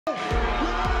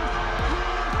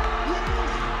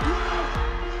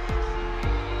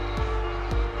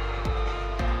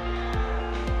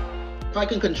If I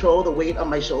can control the weight on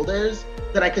my shoulders,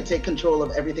 then I could take control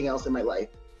of everything else in my life.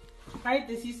 All right,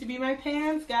 this used to be my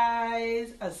pants,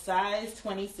 guys. A size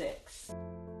 26.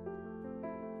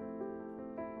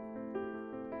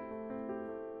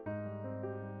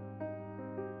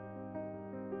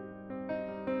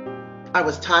 I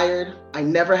was tired. I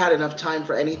never had enough time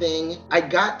for anything. I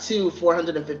got to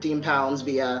 415 pounds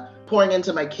via pouring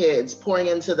into my kids, pouring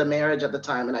into the marriage at the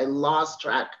time, and I lost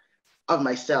track of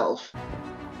myself.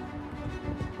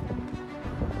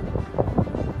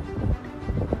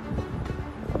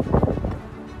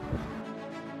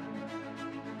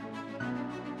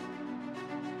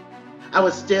 I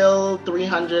was still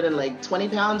 320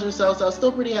 pounds or so I was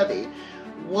still pretty heavy.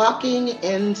 Walking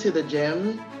into the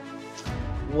gym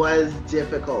was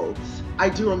difficult. I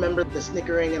do remember the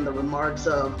snickering and the remarks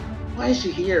of, why is she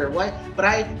here? Why? But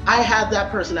I had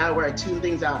that personality where I tune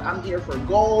things out. I'm here for a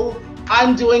goal.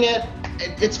 I'm doing it.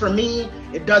 It's for me.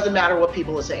 It doesn't matter what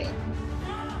people are saying.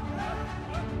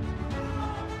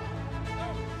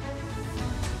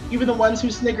 Even the ones who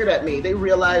snickered at me, they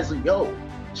realized, yo,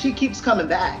 she keeps coming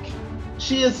back.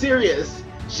 She is serious.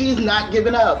 She's not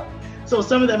giving up. So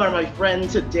some of them are my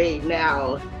friends to date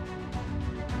now.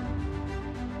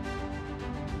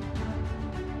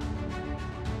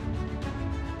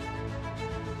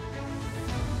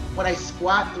 When I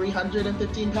squat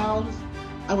 315 pounds,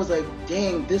 I was like,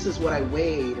 dang, this is what I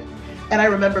weighed. And I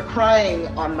remember crying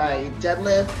on my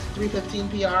deadlift 315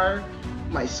 PR,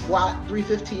 my squat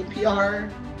 315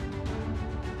 PR.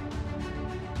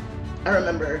 I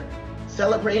remember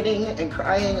celebrating and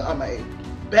crying on my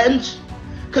bench.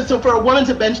 Because so for a woman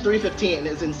to bench 315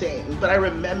 is insane. But I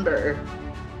remember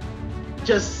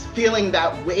just feeling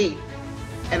that weight,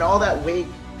 and all that weight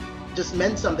just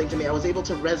meant something to me. I was able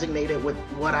to resonate it with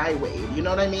what I weighed. You know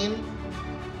what I mean?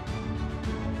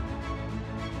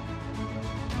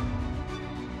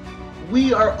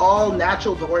 We are all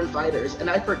natural born fighters, and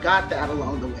I forgot that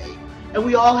along the way. And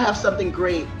we all have something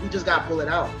great. We just got to pull it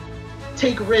out.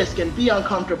 Take risk and be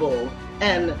uncomfortable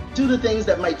and do the things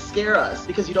that might scare us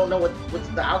because you don't know what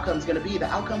the outcome's gonna be. The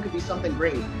outcome could be something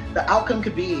great. The outcome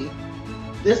could be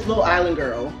this little island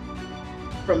girl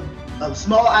from a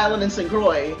small island in St.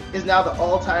 Croix is now the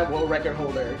all-time world record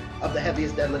holder of the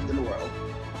heaviest deadlift in the world.